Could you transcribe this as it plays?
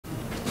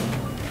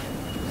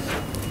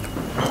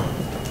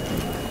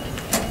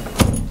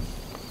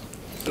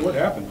What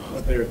happened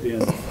up there at the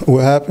end?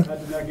 What happened?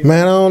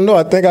 Man, I don't know.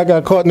 I think I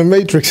got caught in the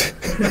Matrix.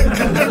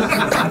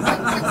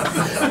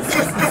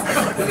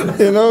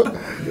 You know?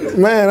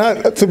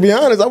 Man, to be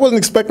honest, I wasn't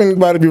expecting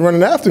anybody to be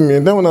running after me.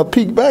 And then when I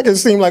peeked back, it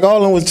seemed like all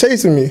of them was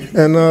chasing me.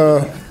 And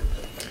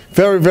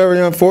very, very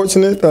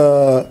unfortunate.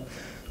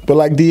 But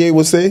like DA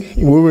would say,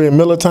 we were in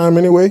Miller time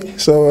anyway.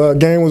 So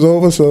game was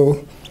over.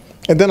 So,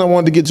 and then I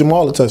wanted to get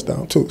Jamal a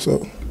touchdown too.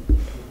 So,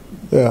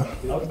 yeah.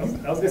 I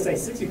was gonna say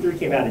 63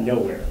 came out of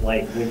nowhere.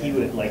 Like when he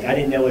would, like I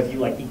didn't know if you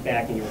like peeked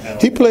back and you were kind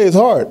of. He plays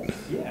hard.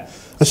 Yeah.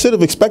 I should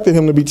have expected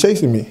him to be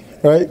chasing me,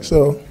 right?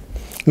 So,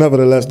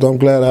 nevertheless, though, I'm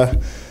glad I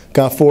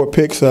got 4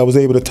 picks. I was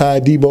able to tie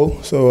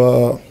Debo.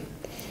 So,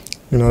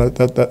 you know,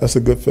 that's a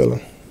good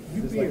feeling.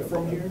 You being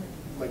from here,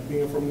 like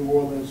being from New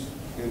Orleans,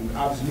 and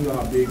obviously you know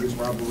how big this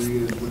rivalry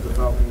is with the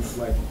Falcons.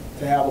 Like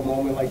to have a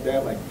moment like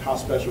that, like how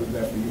special is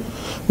that for you?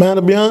 Man,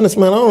 to be honest,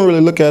 man, I don't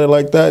really look at it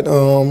like that.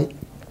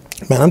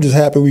 Man, I'm just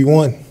happy we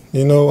won.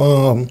 You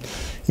know,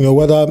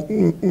 whether I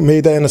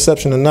made that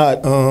interception or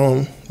not.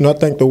 You know, I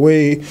think the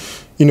way,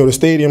 you know, the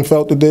stadium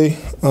felt today,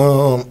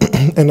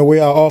 and the way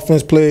our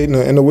offense played,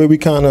 and the way we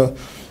kind of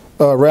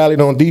rallied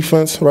on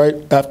defense, right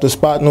after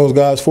spotting those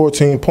guys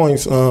 14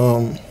 points.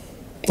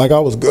 Like I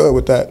was good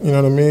with that. You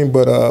know what I mean?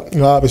 But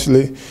you know,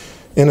 obviously,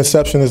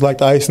 interception is like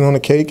the icing on the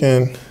cake,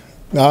 and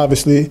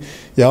obviously,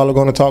 y'all are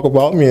going to talk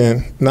about me,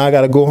 and now I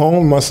got to go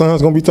home. My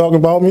son's going to be talking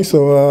about me,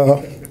 so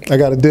I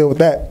got to deal with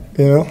that.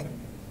 You know.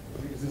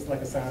 Is this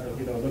like a sign of,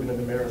 you know, looking in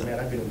the mirror, man,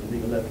 I've been in the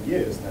league 11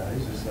 years now.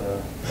 It's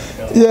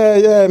just,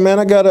 Yeah, man.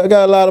 I got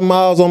a lot of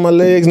miles on my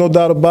legs, no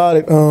doubt about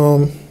it.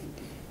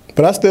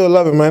 But I still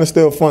love it, man. It's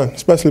still fun,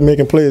 especially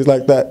making plays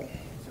like that.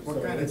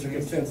 What kind of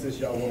consensus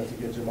y'all wanted to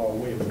get Jamal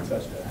Williams a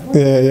touchdown?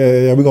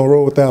 Yeah. We're gonna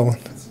roll with that one.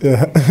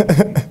 Yeah.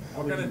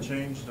 What kind of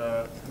changed in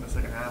the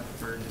second half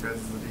for you guys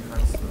as a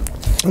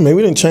defense? I mean,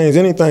 we didn't change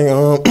anything.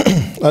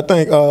 I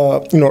think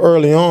you know,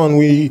 early on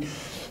we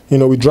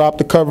dropped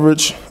the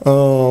coverage,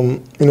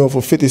 you know,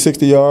 for 50,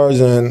 60 yards,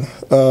 and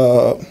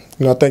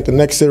you know, I think the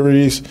next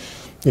series,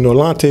 you know,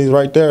 Lante's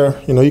right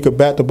there. You know, he could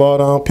bat the ball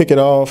down, pick it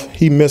off.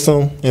 He missed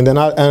him, and then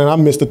I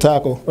missed the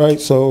tackle, right?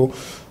 So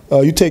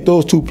you take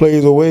those 2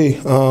 plays away.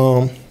 You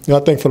know, I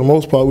think for the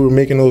most part we were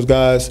making those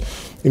guys,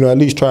 you know, at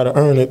least try to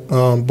earn it.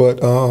 But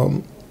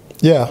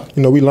yeah,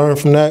 you know, we learned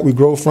from that. We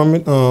grow from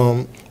it.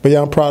 But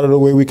yeah, I'm proud of the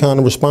way we kind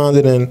of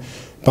responded and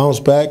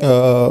bounced back.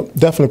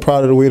 Definitely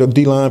proud of the way the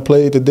D-line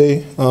played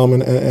today,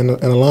 and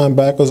the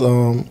linebackers.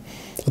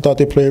 I thought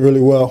they played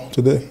really well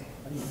today.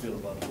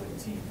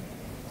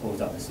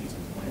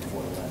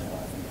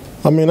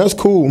 I mean, that's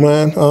cool,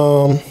 man.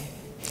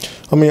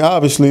 I mean,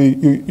 obviously,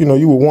 you know,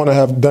 you would want to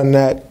have done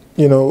that,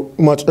 you know,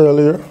 much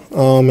earlier,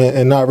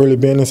 and not really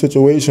be in a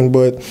situation.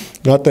 But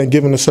you know, I think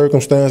given the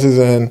circumstances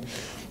and,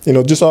 you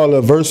know, just all the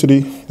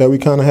adversity that we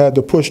kind of had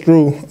to push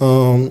through,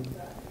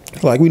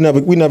 like we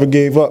never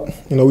gave up.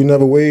 You know, we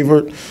never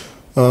wavered.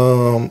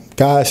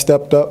 Guys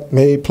stepped up,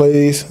 made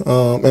plays,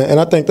 and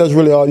I think that's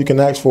really all you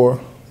can ask for,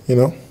 you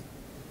know.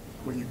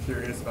 Were you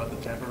curious about the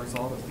Tampa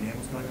result as the game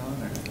was going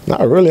on? Or?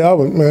 Not really.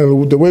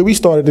 Man, the way we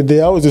started the day,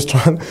 I was just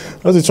trying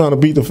to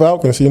beat the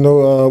Falcons. You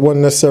know,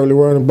 wasn't necessarily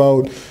worrying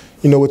about,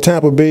 you know, what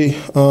Tampa Bay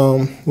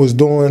was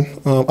doing.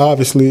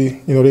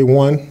 Obviously, you know, they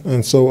won,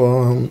 and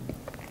so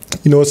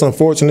you know, it's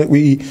unfortunate.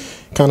 We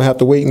kind of have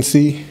to wait and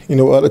see, you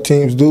know, what other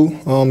teams do,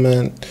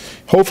 and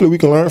hopefully we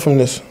can learn from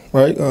this,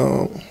 right?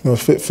 You know,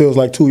 it feels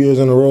like 2 years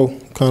in a row,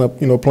 kind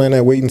of, you know, playing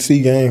that wait and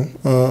see game.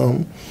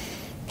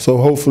 So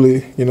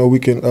hopefully, you know, we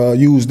can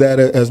use that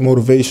as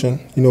motivation,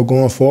 you know,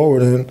 going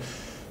forward, and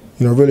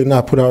you know, really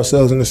not put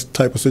ourselves in this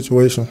type of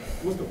situation.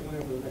 What's the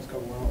plan for the next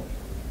couple rounds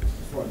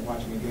as far as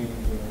watching the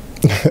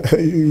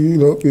game? You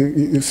know,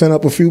 you send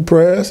up a few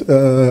prayers.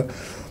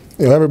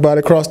 You know,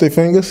 everybody cross their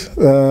fingers.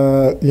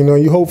 You know,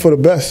 you hope for the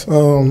best.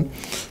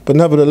 But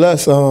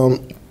nevertheless,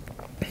 you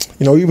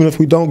know, even if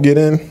we don't get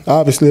in,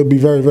 obviously it'll be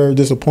very, very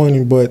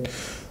disappointing. But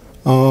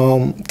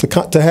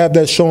to have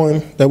that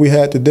showing that we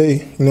had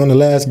today, you know, in the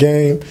last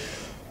game,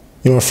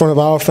 you know, in front of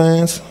our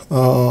fans,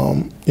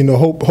 you know,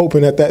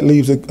 hoping that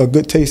leaves a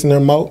good taste in their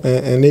mouth,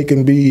 and they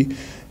can be,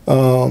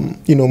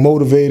 you know,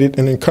 motivated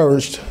and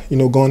encouraged, you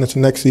know, going into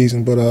next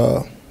season. But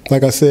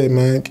like I said,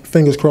 man,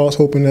 fingers crossed,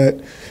 hoping that,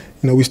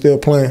 you know, we still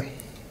playing.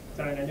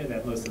 Tyrann, I know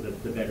that most of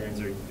the veterans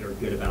are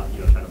good about, you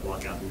know, trying to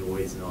block out the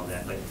noise and all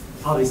that, but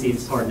obviously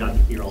it's hard not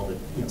to hear all the,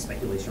 you know,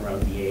 speculation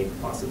around VA,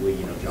 possibly,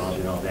 you know, Josh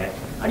and all that.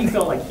 How do you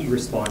feel like he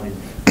responded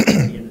at the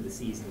end of the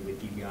season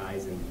with you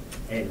guys,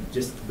 and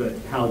just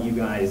how you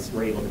guys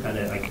were able to kind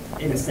of, like,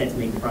 in a sense,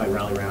 make them probably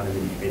rally around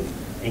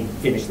and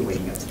finish the way you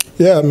guys did?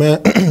 Yeah,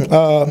 man.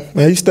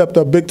 Man, he stepped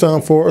up big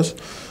time for us.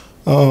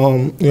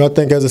 You know, I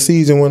think as the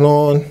season went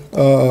on,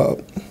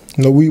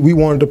 you know, we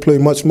wanted to play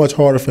much, much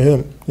harder for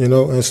him, you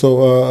know, and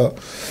so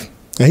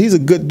and he's a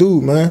good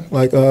dude, man.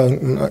 Like,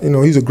 you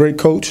know, he's a great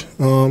coach,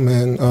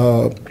 and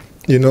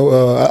you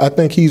know, I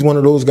think he's one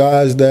of those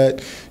guys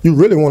that you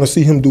really want to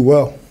see him do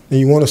well, and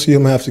you want to see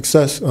him have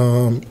success,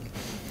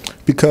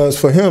 because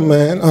for him,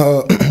 man,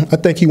 I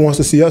think he wants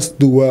to see us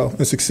do well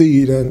and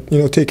succeed, and, you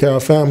know, take care of our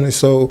family.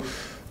 So,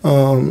 I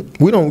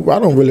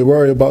don't really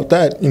worry about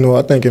that.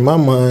 I think in my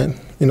mind,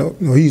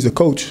 he's a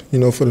coach,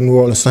 for the New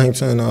Orleans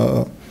Saints, and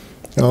I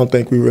don't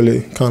think we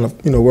really kind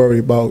of, worry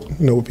about,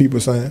 what people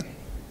are saying.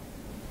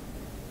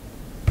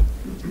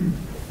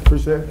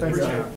 Appreciate it. Thanks.